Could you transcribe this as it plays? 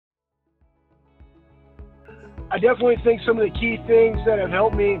I definitely think some of the key things that have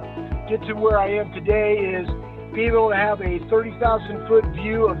helped me get to where I am today is being able to have a 30,000 foot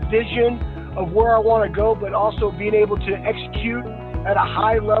view of vision of where I want to go, but also being able to execute at a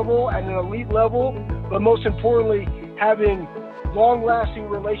high level, at an elite level, but most importantly, having long-lasting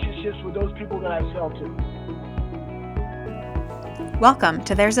relationships with those people that I sell to. Welcome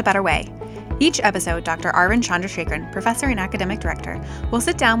to There's a Better Way. Each episode, Dr. Arvind Chandrasekaran, professor and academic director, will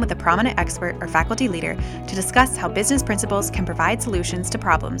sit down with a prominent expert or faculty leader to discuss how business principles can provide solutions to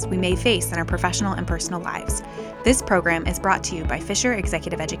problems we may face in our professional and personal lives. This program is brought to you by Fisher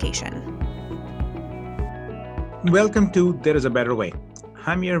Executive Education. Welcome to There is a Better Way.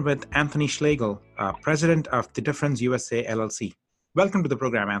 I'm here with Anthony Schlegel, president of The Difference USA LLC. Welcome to the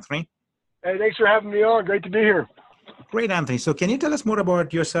program, Anthony. Hey, thanks for having me on. Great to be here. Great, Anthony. So can you tell us more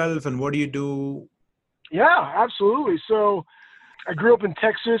about yourself and what do you do? Yeah, absolutely. So I grew up in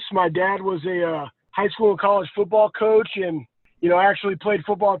Texas. My dad was a high school and college football coach, and I actually played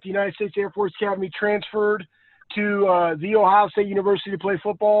football at the United States Air Force Academy, transferred to the Ohio State University to play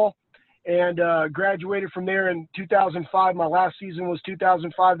football, and graduated from there in 2005. My last season was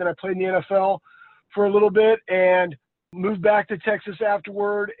 2005. Then I played in the NFL for a little bit and moved back to Texas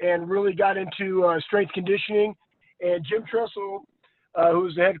afterward and really got into strength conditioning. And Jim Tressel, who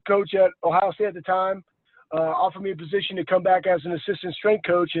was the head coach at Ohio State at the time, offered me a position to come back as an assistant strength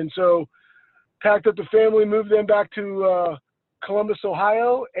coach. And so packed up the family, moved them back to Columbus,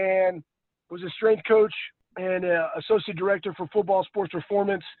 Ohio, and was a strength coach and associate director for football sports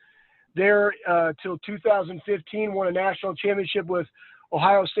performance there till 2015, won a national championship with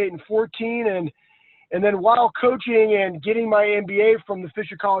Ohio State in 2014. And then while coaching and getting my MBA from the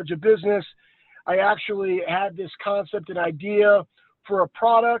Fisher College of Business, I actually had this concept and idea for a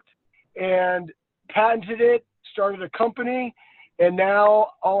product and patented it, started a company, and now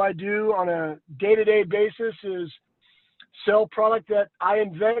all I do on a day-to-day basis is sell product that I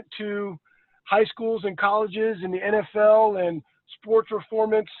invent to high schools and colleges and the NFL and sports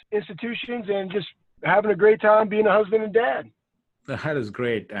performance institutions, and just having a great time being a husband and dad. That is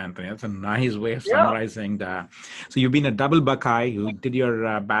great, Anthony. That's a nice way of summarizing that. So you've been a double Buckeye. You did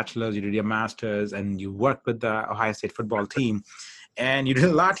your bachelor's, you did your master's, and you worked with the Ohio State football team. And you did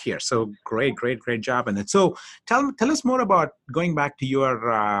a lot here. So great job in it. So tell us more about going back to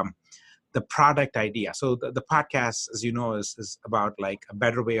your the product idea. So the podcast, as you know, is about like a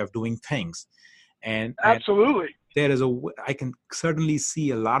better way of doing things. And absolutely. I can certainly see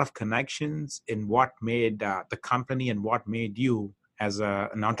a lot of connections in what made the company and what made you as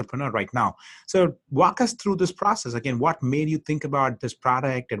an entrepreneur right now. So walk us through this process. Again, what made you think about this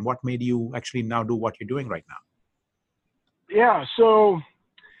product and what made you actually now do what you're doing right now? Yeah, so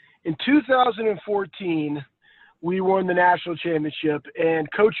in 2014, we won the national championship, and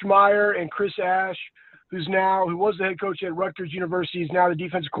Coach Meyer and Chris Ash, who was the head coach at Rutgers University, is now the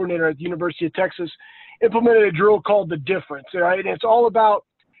defensive coordinator at the University of Texas, implemented a drill called The Difference, right? And it's all about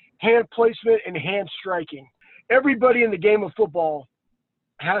hand placement and hand striking. Everybody in the game of football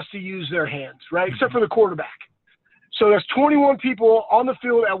has to use their hands, right? Except for the quarterback. So there's 21 people on the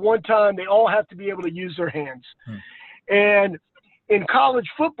field at one time. They all have to be able to use their hands. And in college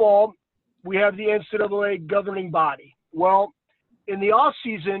football, we have the NCAA governing body. Well, in the off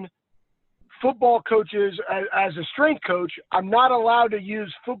season, football coaches, as a strength coach, I'm not allowed to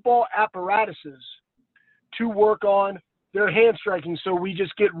use football apparatuses to work on their hand striking. So we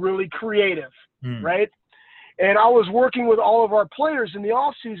just get really creative, right? And I was working with all of our players in the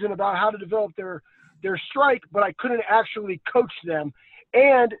off season about how to develop their strike, but I couldn't actually coach them.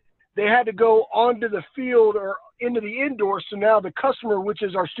 And they had to go onto the field or into the indoor. So now the customer, which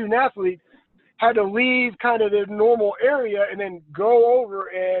is our student athlete, had to leave kind of their normal area and then go over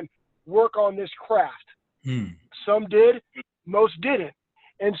and work on this craft. Some did, most didn't.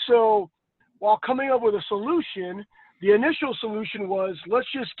 And so while coming up with a solution, the initial solution was, let's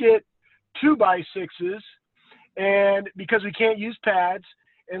just get 2x6s, and because we can't use pads,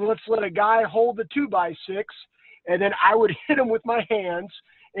 and let's let a guy hold the 2x6, and then I would hit him with my hands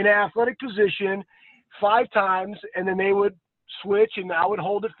in an athletic position 5 times, and then they would switch, and I would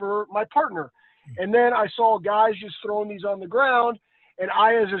hold it for my partner. And then I saw guys just throwing these on the ground, and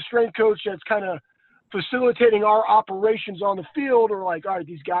I, as a strength coach that's kind of facilitating our operations on the field, are like, all right,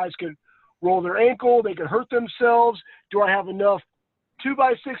 these guys could roll their ankle, they could hurt themselves. Do I have enough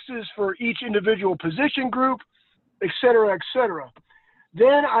 2x6s for each individual position group, et cetera, et cetera.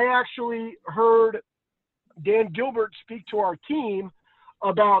 Then I actually heard Dan Gilbert speak to our team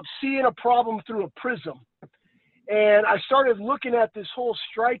about seeing a problem through a prism. And I started looking at this whole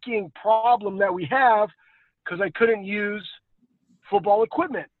striking problem that we have because I couldn't use football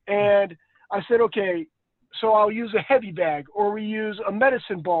equipment. And I said, okay, so I'll use a heavy bag, or we use a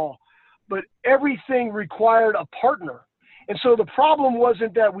medicine ball, but everything required a partner. And so the problem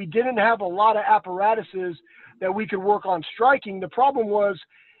wasn't that we didn't have a lot of apparatuses that we could work on striking. The problem was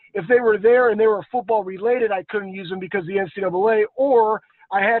if they were there and they were football related, I couldn't use them because of the NCAA, or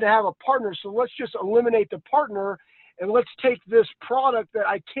I had to have a partner. So let's just eliminate the partner and let's take this product that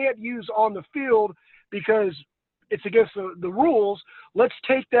I can't use on the field because it's against the rules. Let's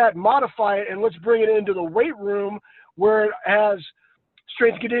take that, modify it, and let's bring it into the weight room where it has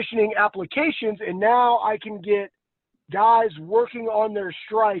strength conditioning applications. And now I can get guys working on their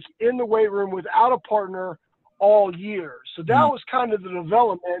strike in the weight room without a partner all year. So that was kind of the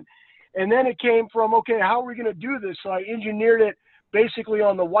development. And then it came from, okay, how are we going to do this? So I engineered it basically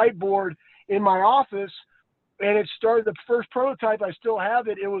on the whiteboard in my office, and it started, the first prototype, I still have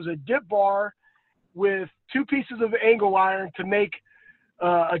it. It was a dip bar with 2 pieces of angle iron to make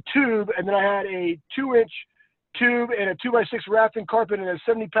a tube, and then I had a 2-inch tube and a 2x6 rafting carpet and a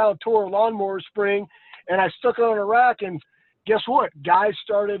 70-pound Toro lawnmower spring, and I stuck it on a rack, and guess what? Guys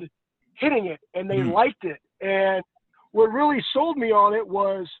started hitting it, and they liked it. And what really sold me on it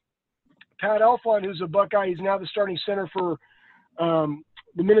was Pat Elflein, who's a Buckeye. He's now the starting center for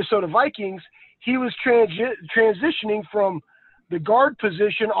the Minnesota Vikings. He was transitioning from the guard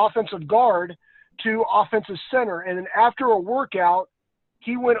position, offensive guard, to offensive center. And then after a workout,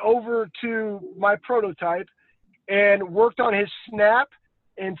 he went over to my prototype and worked on his snap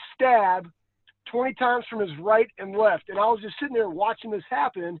and stab 20 times from his right and left. And I was just sitting there watching this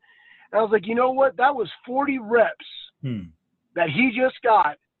happen. And I was like, you know what? That was 40 reps that he just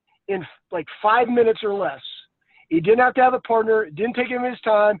got in like 5 minutes or less. He didn't have to have a partner. It didn't take him his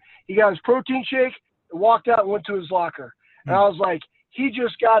time. He got his protein shake and walked out and went to his locker. And I was like, he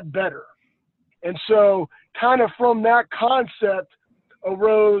just got better. And so kind of from that concept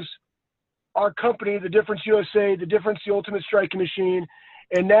arose our company, The Difference USA, The Difference, the Ultimate Striking Machine.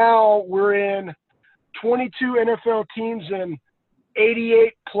 And now we're in 22 NFL teams and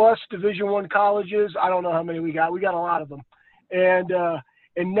 88 plus Division I colleges. I don't know how many we got. We got a lot of them. And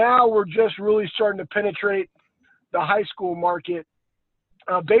now we're just really starting to penetrate the high school market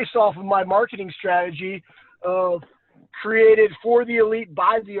based off of my marketing strategy of created for the elite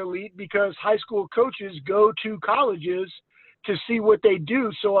by the elite, because high school coaches go to colleges to see what they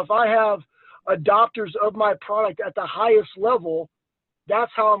do. So if I have adopters of my product at the highest level,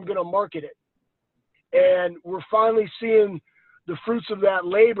 that's how I'm going to market it. And we're finally seeing the fruits of that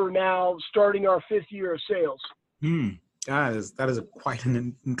labor now, starting our 5th year of sales. That is quite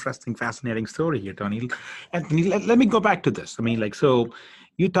an interesting, fascinating story here, Tony. Anthony, let me go back to this. I mean, so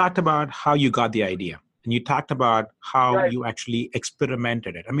you talked about how you got the idea, and you talked about how you actually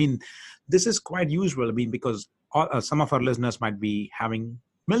experimented it. I mean, this is quite usual. I mean, because some of our listeners might be having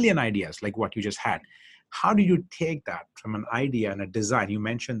a million ideas like what you just had. How do you take that from an idea and a design? You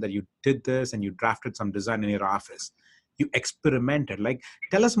mentioned that you did this and you drafted some design in your office. You experimented. Like,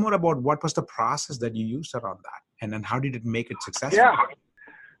 tell us more about what was the process that you used around that, and then how did it make it successful? Yeah.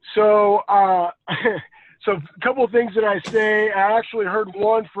 So, so a couple of things that I say. I actually heard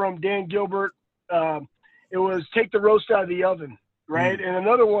one from Dan Gilbert. It was take the roast out of the oven, right? And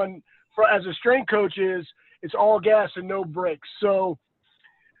another one as a strength coach is it's all gas and no brakes. So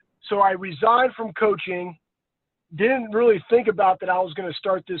I resigned from coaching. Didn't really think about that I was going to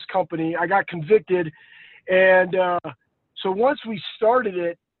start this company. I got convicted, and so once we started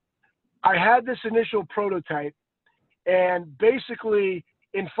it, I had this initial prototype, and basically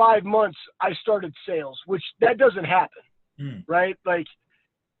in 5 months I started sales, which that doesn't happen, right? Like,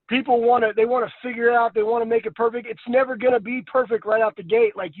 people want to figure it out. They want to make it perfect. It's never going to be perfect right out the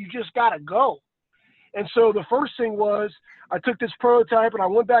gate. Like, you just got to go. And so the first thing was I took this prototype and I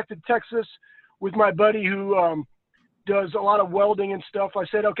went back to Texas with my buddy who does a lot of welding and stuff. I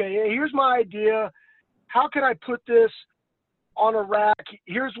said, okay, here's my idea. How can I put this on a rack?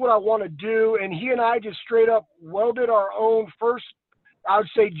 Here's what I want to do. And he and I just straight up welded our own first, I would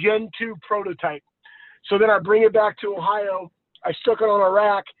say, Gen 2 prototype. So then I bring it back to Ohio. I stuck it on a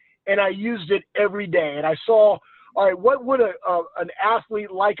rack and I used it every day. And I saw, all right, what would an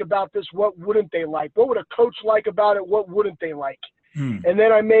athlete like about this? What wouldn't they like? What would a coach like about it? What wouldn't they like? And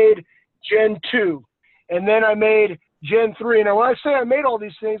then I made Gen 2. And then I made Gen 3. And when I say I made all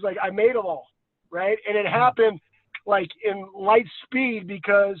these things, like, I made them all, right? And it happened like in light speed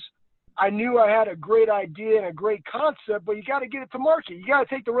because I knew I had a great idea and a great concept, but you got to get it to market. You got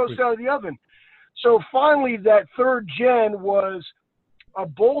to take the roast out of the oven. So finally, that third gen was a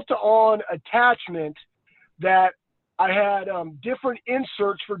bolt-on attachment that I had different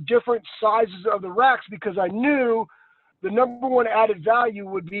inserts for different sizes of the racks, because I knew the number one added value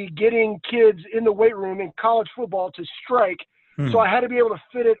would be getting kids in the weight room in college football to strike. So I had to be able to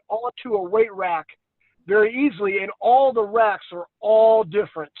fit it onto a weight rack very easily, and all the racks are all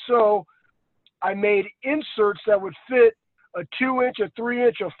different. So I made inserts that would fit a 2-inch, a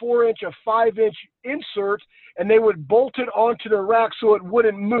 3-inch, a 4-inch, a 5-inch insert, and they would bolt it onto the rack so it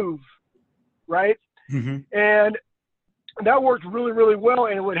wouldn't move, right? And that worked really, really well.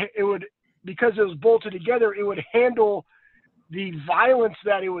 And it would, because it was bolted together, it would handle the violence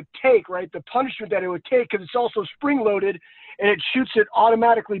that it would take, right? The punishment that it would take, because it's also spring-loaded, and it shoots it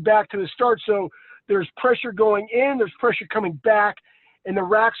automatically back to the start. So there's pressure going in, there's pressure coming back, and the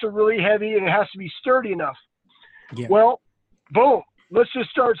racks are really heavy, and it has to be sturdy enough. Yeah. Well, boom, let's just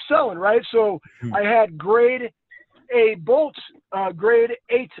start selling, right? So I had grade A bolts, grade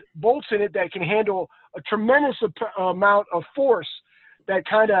 8 bolts in it that can handle a tremendous amount of force, that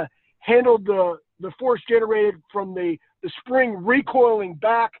kind of handled the force generated from the spring recoiling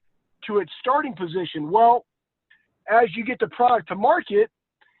back to its starting position. Well, as you get the product to market,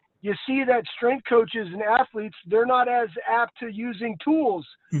 you see that strength coaches and athletes, they're not as apt to using tools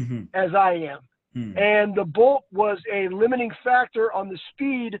as I am. And the bolt was a limiting factor on the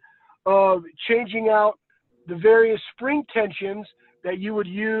speed of changing out the various spring tensions that you would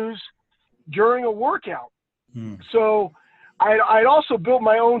use during a workout. So I'd also built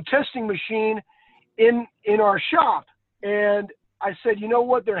my own testing machine in our shop. And I said, you know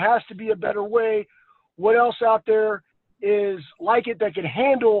what, there has to be a better way. What else out there is like it that can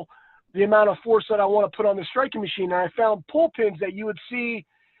handle the amount of force that I want to put on the striking machine? And I found pull pins that you would see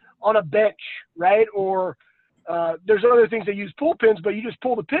on a bench, right? Or there's other things that use pull pins, but you just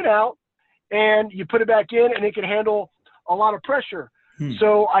pull the pin out and you put it back in, and it can handle a lot of pressure.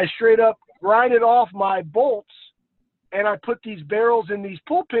 So I straight up grinded off my bolts, and I put these barrels and these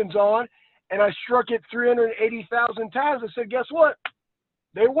pull pins on, and I struck it 380,000 times. I said, guess what?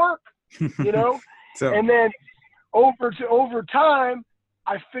 They work, you know? And then over time,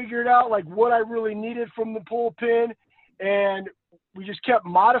 I figured out like what I really needed from the pull pin, and we just kept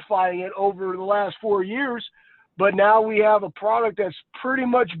modifying it over the last 4 years. But now we have a product that's pretty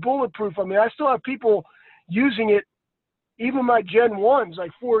much bulletproof. I mean, I still have people using it, even my Gen 1s,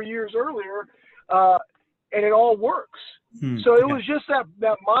 like 4 years earlier, and it all works. So it was just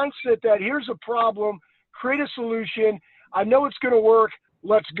that mindset that here's a problem, create a solution. I know it's going to work.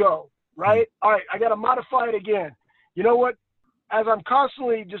 Let's go, right? All right, I got to modify it again. You know what? As I'm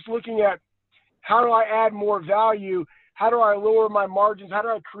constantly just looking at how do I add more value, how do I lower my margins, how do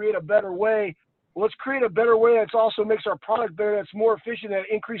I create a better way? Well, let's create a better way that also makes our product better, that's more efficient, that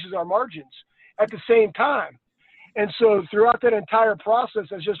increases our margins at the same time. And so throughout that entire process,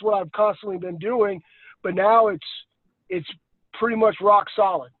 that's just what I've constantly been doing. But now it's pretty much rock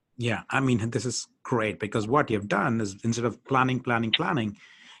solid. Yeah, I mean, this is great, because what you've done is, instead of planning,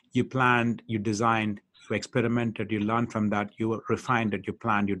 you planned, you designed, you experimented, you learned from that, you refined it, you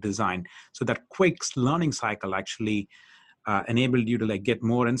planned, you designed. So that quick learning cycle actually enabled you to like get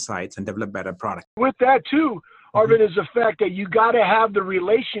more insights and develop better product. With that too, Arvind, is the fact that you got to have the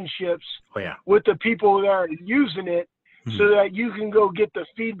relationships with the people that are using it, so that you can go get the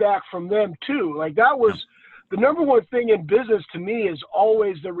feedback from them too. Like that was the number one thing in business to me, is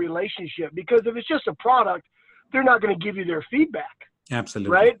always the relationship, because if it's just a product, they're not going to give you their feedback.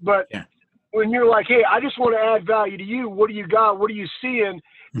 Absolutely. Right. But when you're like, hey, I just want to add value to you. What do you got? What are you seeing?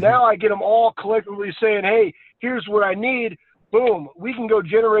 Now I get them all collectively saying, hey, here's what I need. Boom. We can go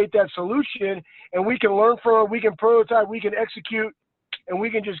generate that solution, and we can learn from it. We can prototype, we can execute, and we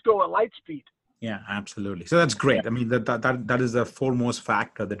can just go at light speed. Yeah, absolutely. So that's great. I mean, that is the foremost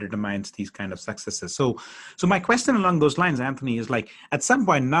factor that determines these kind of successes. So my question along those lines, Anthony, is like, at some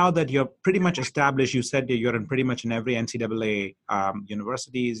point, now that you're pretty much established, you said you're in pretty much in every NCAA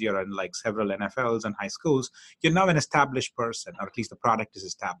universities, you're in like several NFLs and high schools, you're now an established person, or at least the product is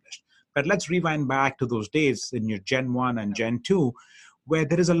established. But let's rewind back to those days in your Gen 1 and Gen 2, where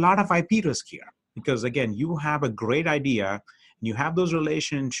there is a lot of IP risk here. Because again, you have a great idea, and you have those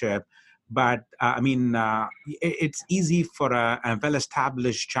relationships. But it's easy for a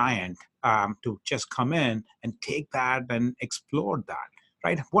well-established giant to just come in and take that and explore that,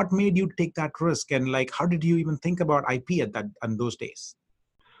 right? What made you take that risk, and like, how did you even think about IP on those days?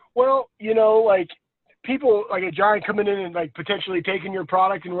 Well, you know, like people, like a giant coming in and like potentially taking your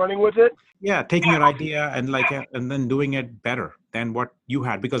product and running with it. Yeah, taking your idea and and then doing it better than what you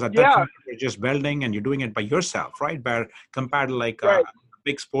had, because at that time you're just building and you're doing it by yourself, right? But compared to like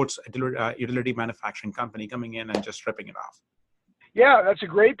big sports utility manufacturing company coming in and just ripping it off. Yeah, that's a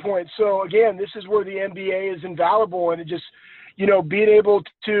great point. So again, this is where the MBA is invaluable, and it just, being able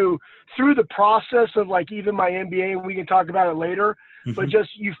to, through the process of like even my MBA, and we can talk about it later, but just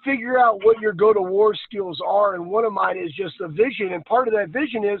you figure out what your go-to-war skills are. And one of mine is just a vision. And part of that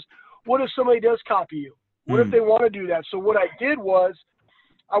vision is, what if somebody does copy you? What if they want to do that? So what I did was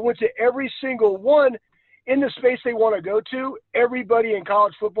I went to every single one in the space they want to go to. Everybody in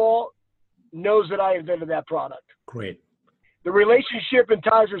college football knows that I invented that product. Great. The relationship and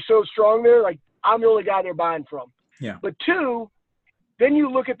ties are so strong there. Like, I'm the only guy they're buying from. Yeah. But two, then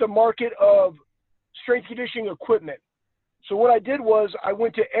you look at the market of strength conditioning equipment. So what I did was I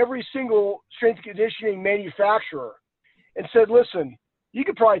went to every single strength conditioning manufacturer and said, listen, you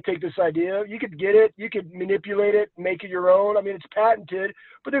could probably take this idea. You could get it. You could manipulate it, make it your own. I mean, it's patented,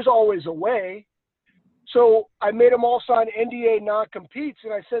 but there's always a way. So I made them all sign NDA non-competes.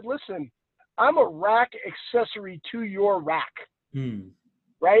 And I said, listen, I'm a rack accessory to your rack,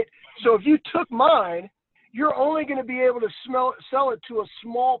 right? So if you took mine, you're only going to be able to sell it to a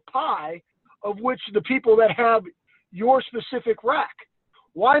small pie of which the people that have your specific rack.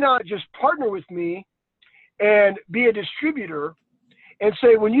 Why not just partner with me and be a distributor and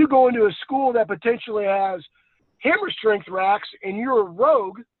say, when you go into a school that potentially has hammer strength racks and you're a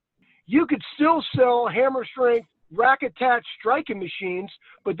rogue, you could still sell hammer strength rack attached striking machines,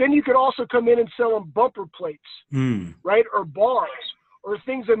 but then you could also come in and sell them bumper plates, right? Or bars or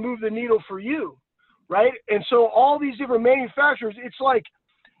things that move the needle for you, right? And so all these different manufacturers, it's like,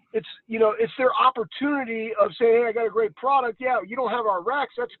 it's their opportunity of saying, hey, I got a great product. Yeah, you don't have our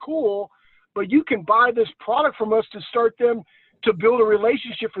racks. That's cool. But you can buy this product from us to start them to build a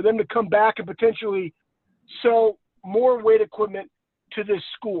relationship for them to come back and potentially sell more weight equipment to this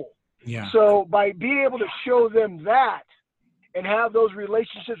school. Yeah. So by being able to show them that and have those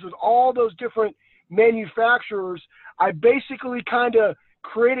relationships with all those different manufacturers, I basically kind of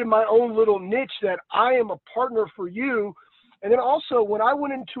created my own little niche that I am a partner for you. And then also when I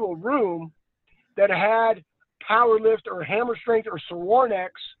went into a room that had Powerlift or Hammer Strength or Swornex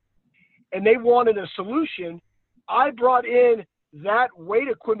and they wanted a solution, I brought in that weight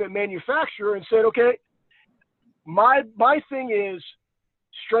equipment manufacturer and said, okay, my thing is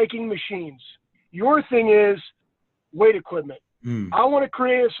striking machines. Your thing is weight equipment. I want to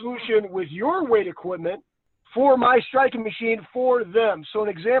create a solution with your weight equipment for my striking machine for them. So an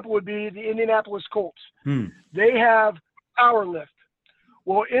example would be the Indianapolis Colts. They have Powerlift.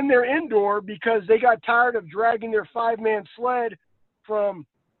 Well, in their indoor, because they got tired of dragging their 5-man sled from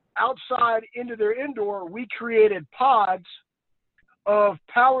outside into their indoor, we created pods of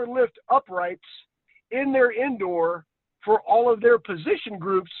Powerlift uprights in their indoor for all of their position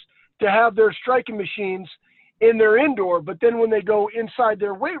groups to have their striking machines in their indoor. But then when they go inside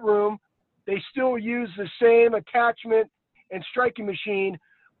their weight room, they still use the same attachment and striking machine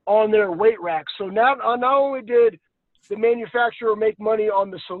on their weight rack. So not only did the manufacturer make money on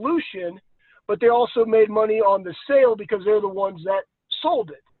the solution, but they also made money on the sale because they're the ones that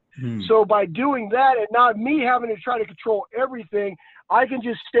sold it. So by doing that and not me having to try to control everything, I can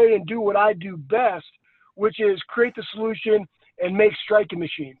just stay and do what I do best, which is create the solution and make striking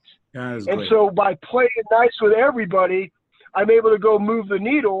machines. And great. So by playing nice with everybody, I'm able to go move the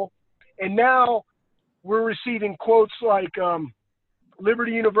needle. And now we're receiving quotes like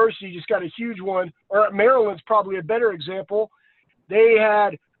Liberty University just got a huge one, or Maryland's probably a better example. They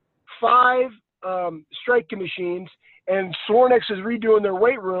had 5 striking machines, and Swornex is redoing their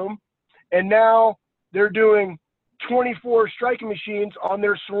weight room, and now they're doing 24 striking machines on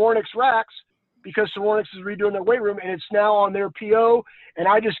their Swornex racks because Swornex is redoing their weight room, and it's now on their PO, and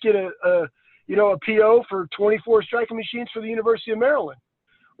I just get a PO for 24 striking machines for the University of Maryland,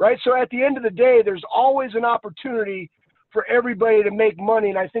 right? So at the end of the day, there's always an opportunity for everybody to make money,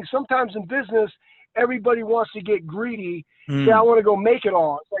 and I think sometimes in business, everybody wants to get greedy, say, I want to go make it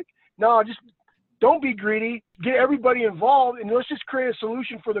all. It's like, no, just don't be greedy. Get everybody involved, and let's just create a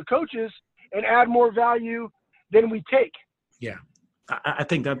solution for the coaches and add more value than we take. Yeah. I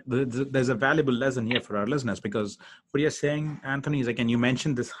think that there's a valuable lesson here for our listeners, because what you're saying, Anthony, is, again, you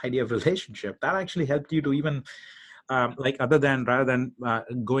mentioned this idea of relationship. That actually helped you to even, rather than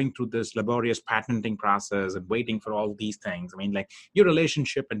going through this laborious patenting process and waiting for all these things. I mean, like, your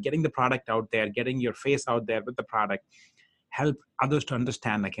relationship and getting the product out there, getting your face out there with the product, help others to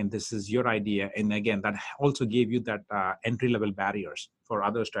understand, again, this is your idea. And again, that also gave you that entry-level barriers for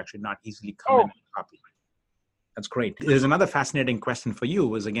others to actually not easily come in and copy. That's great. There's another fascinating question for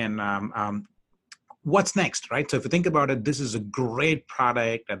you is, again, what's next, right? So if you think about it, this is a great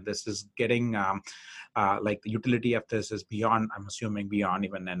product, and this is getting like the utility of this is beyond, I'm assuming, beyond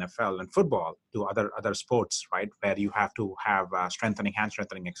even NFL and football to other sports, right? Where you have to have hand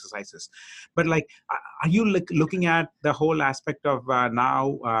strengthening exercises. But like, are you looking at the whole aspect of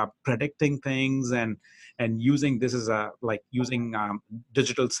now predicting things and using this as using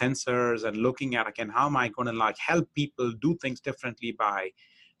digital sensors and looking at, again, how am I going to like help people do things differently by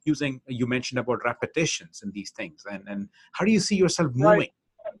using, you mentioned about repetitions and these things, and how do you see yourself moving? Right.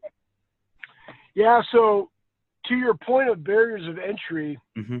 Yeah. So to your point of barriers of entry,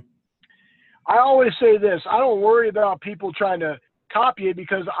 mm-hmm. I always say this, I don't worry about people trying to copy it,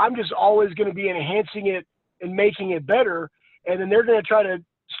 because I'm just always going to be enhancing it and making it better. And then they're going to try to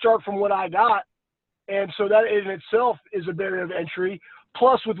start from what I got. And so that in itself is a barrier of entry,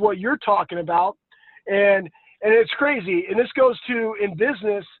 plus with what you're talking about. And it's crazy. And this goes to, in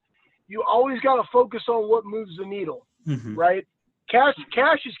business, you always got to focus on what moves the needle, mm-hmm. right? Cash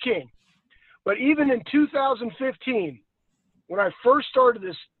is king. But even in 2015, when I first started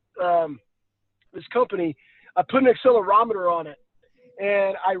this company, I put an accelerometer on it,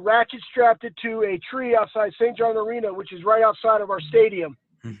 and I ratchet strapped it to a tree outside St. John Arena, which is right outside of our stadium.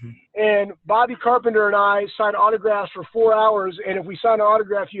 Mm-hmm. And Bobby Carpenter and I signed autographs for 4 hours. And if we signed an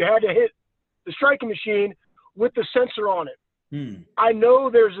autograph, you had to hit the striking machine with the sensor on it. Mm. I know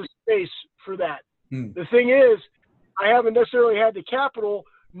there's a space for that. Mm. The thing is, I haven't necessarily had the capital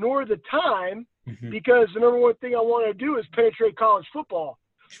nor the time, mm-hmm. because the number one thing I want to do is penetrate college football.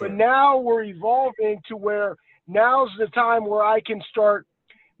 Sure. But now we're evolving to where now's the time where I can start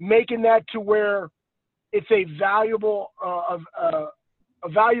making that to where it's a valuable option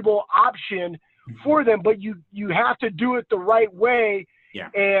mm-hmm. for them. But you have to do it the right way, yeah.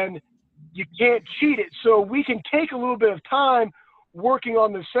 and you can't cheat it. So we can take a little bit of time working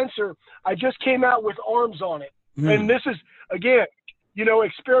on the sensor. I just came out with arms on it. Mm. And this is, again,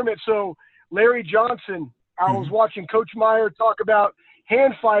 experiment. So Larry Johnson, I was watching Coach Meyer talk about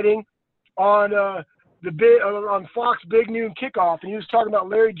hand fighting on on Fox Big Noon Kickoff, and he was talking about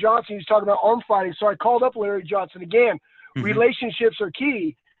Larry Johnson. He was talking about arm fighting. So I called up Larry Johnson again. Mm-hmm. Relationships are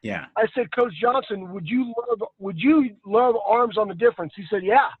key. Yeah. I said, Coach Johnson, would you love arms on the difference? He said,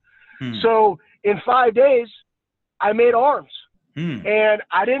 yeah. Mm. So in 5 days, I made arms, and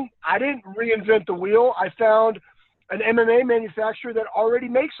I didn't reinvent the wheel. I found an MMA manufacturer that already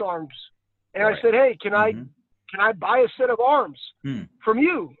makes arms, and right. I said, hey, can I buy a set of arms from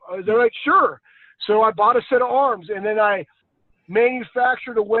you? They're like, sure. So I bought a set of arms, and then I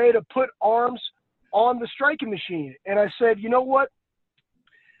manufactured a way to put arms on the striking machine. And I said, you know what?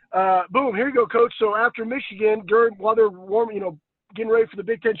 Boom, here you go, Coach. So after Michigan, while they're warming, getting ready for the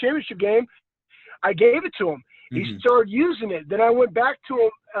Big Ten championship game, I gave it to him. Mm-hmm. He started using it. Then I went back to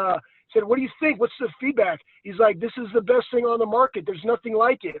him, said, what do you think? What's the feedback? He's like, this is the best thing on the market. There's nothing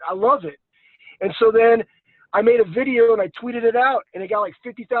like it. I love it. And so then I made a video and I tweeted it out, and it got like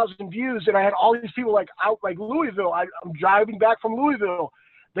 50,000 views. And I had all these people out like Louisville. I'm driving back from Louisville.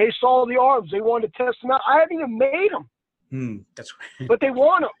 They saw the arms. They wanted to test them out. I haven't even made them. That's right. But they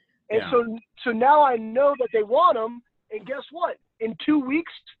want them. And yeah. so now I know that they want them. And guess what? In 2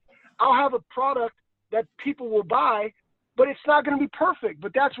 weeks, I'll have a product that people will buy, but it's not going to be perfect.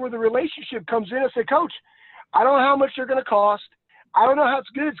 But that's where the relationship comes in. I say, Coach, I don't know how much they're going to cost. I don't know how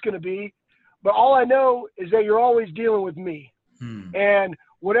good it's going to be, but all I know is that you're always dealing with me. And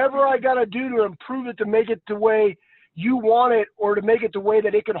whatever I got to do to improve it, to make it the way you want it, or to make it the way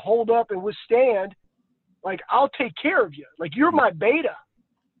that it can hold up and withstand, like, I'll take care of you. Like, you're my beta,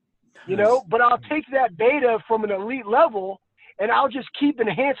 but I'll take that beta from an elite level, and I'll just keep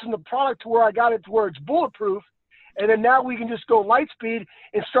enhancing the product to where I got it to where it's bulletproof. And then now we can just go light speed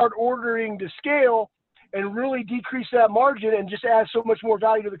and start ordering to scale and really decrease that margin and just add so much more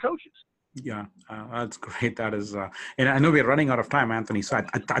value to the coaches. Yeah, that's great. That is, and I know we're running out of time, Anthony. So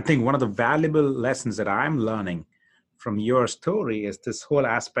I think one of the valuable lessons that I'm learning from your story is this whole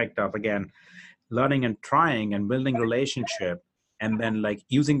aspect of, again, learning and trying and building relationship, and then like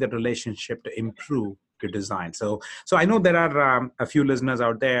using that relationship to improve your design. So I know there are a few listeners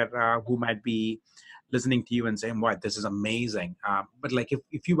out there who might be listening to you and saying, wow, this is amazing. But like,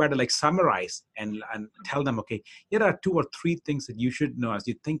 if you were to like summarize and tell them, okay, here are 2 or 3 things that you should know as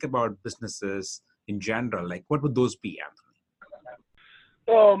you think about businesses in general, like what would those be, Anthony?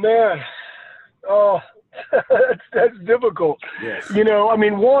 Oh man. Oh, that's difficult. Yes.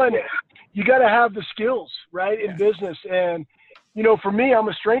 One, you got to have the skills, right, in business. And, for me, I'm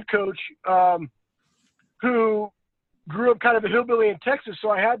a strength coach who grew up kind of a hillbilly in Texas. So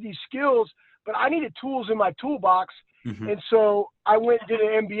I had these skills, but I needed tools in my toolbox. Mm-hmm. And so I went and did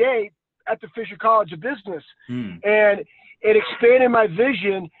an MBA at the Fisher College of Business. And it expanded my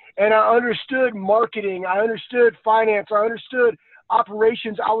vision, and I understood marketing. I understood finance. I understood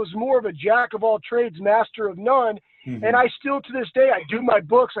operations. I was more of a jack of all trades, master of none. And I still, to this day, I do my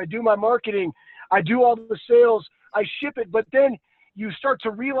books, I do my marketing, I do all the sales, I ship it. But then you start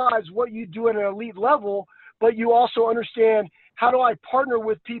to realize what you do at an elite level, but you also understand, how do I partner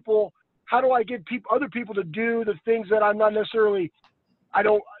with people? How do I get other people to do the things that I'm not necessarily,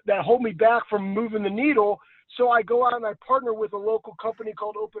 that hold me back from moving the needle? So I go out and I partner with a local company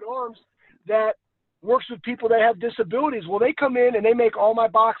called Open Arms that works with people that have disabilities. Well, they come in and they make all my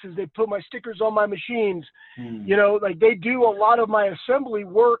boxes. They put my stickers on my machines. You know, like, they do a lot of my assembly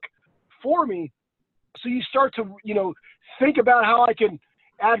work for me. So you start to, you know, think about how I can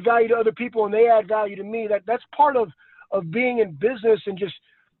add value to other people and they add value to me. That's part of being in business and just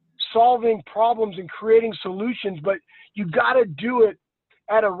solving problems and creating solutions. But you got to do it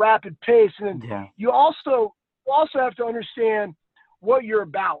at a rapid pace. And then you also have to understand what you're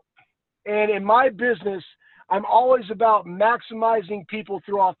about. And in my business, I'm always about maximizing people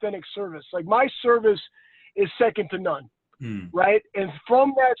through authentic service. Like, my service is second to none, right? And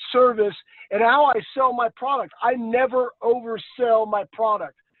from that service and how I sell my product, I never oversell my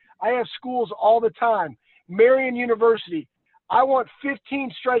product. I have schools all the time. Marian University, I want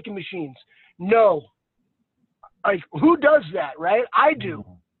 15 striking machines. No. Like, who does that, right? I do.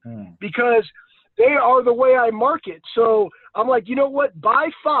 Because they are the way I market. So I'm like, you know what?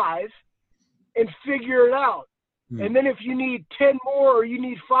 Buy 5 and figure it out. And then if you need 10 more or you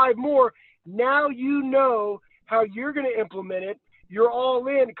need 5 more, now you know how you're going to implement it. You're all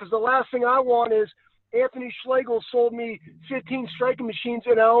in, because the last thing I want is Anthony Schlegel sold me 15 striking machines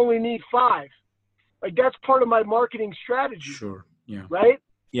and I only need 5. Like, that's part of my marketing strategy. Sure. Yeah. Right?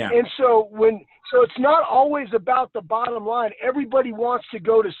 Yeah. And so it's not always about the bottom line. Everybody wants to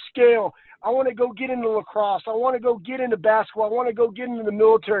go to scale. I want to go get into lacrosse. I want to go get into basketball. I want to go get into the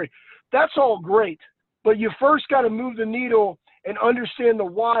military. That's all great. But you first got to move the needle and understand the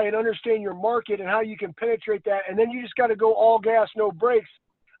why and understand your market and how you can penetrate that. And then you just got to go all gas, no brakes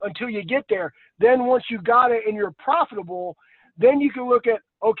until you get there. Then once you got it and you're profitable, then you can look at,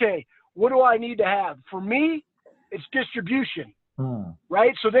 okay, what do I need to have? For me, it's distribution,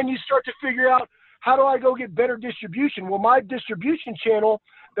 right? So then you start to figure out, how do I go get better distribution? Well, my distribution channel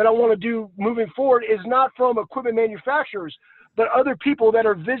that I want to do moving forward is not from equipment manufacturers, but other people that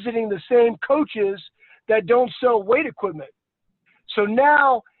are visiting the same coaches that don't sell weight equipment. So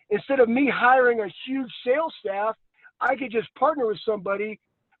now, instead of me hiring a huge sales staff, I could just partner with somebody,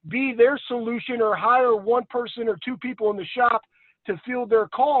 be their solution, or hire 1 person or 2 people in the shop to field their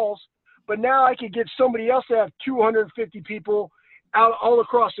calls. But now I could get somebody else to have 250 people out all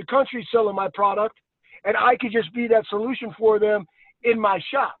across the country selling my product, and I could just be that solution for them in my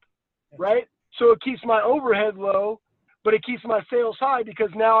shop, right? So it keeps my overhead low, but it keeps my sales high, because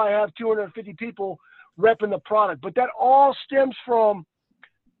now I have 250 people repping the product. But that all stems from,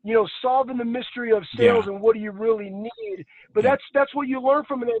 you know, solving the mystery of sales and what do you really need. But that's what you learn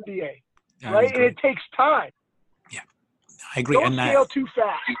from an MBA, right? And it takes time. Yeah, I agree. Don't scale too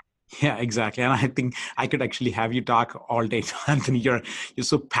fast. Yeah, exactly. And I think I could actually have you talk all day, Anthony. You're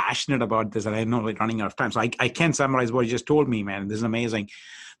so passionate about this, and I know we're running out of time. So I can't summarize what you just told me, man. This is amazing.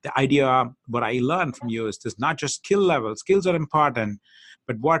 The idea, what I learned from you is this: not just skill level. Skills are important,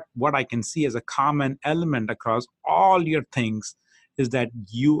 but what I can see as a common element across all your things is that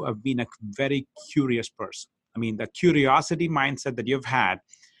you have been a very curious person. I mean, the curiosity mindset that you've had,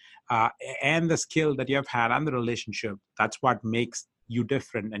 and the skill that you've had, and the relationship, that's what makes you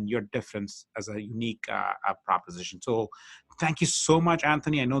different, and your difference as a unique proposition. So thank you so much,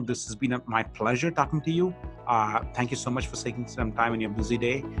 Anthony. I know this has been my pleasure talking to you. Thank you so much for taking some time in your busy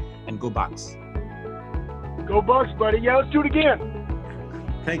day, and go Bucks. Go Bucks, buddy. Yeah, let's do it again.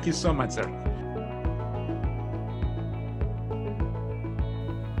 Thank you so much, sir.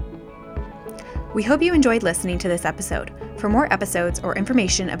 We hope you enjoyed listening to this episode. For more episodes or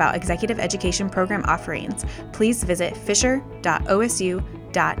information about executive education program offerings, please visit fisher.osu.edu.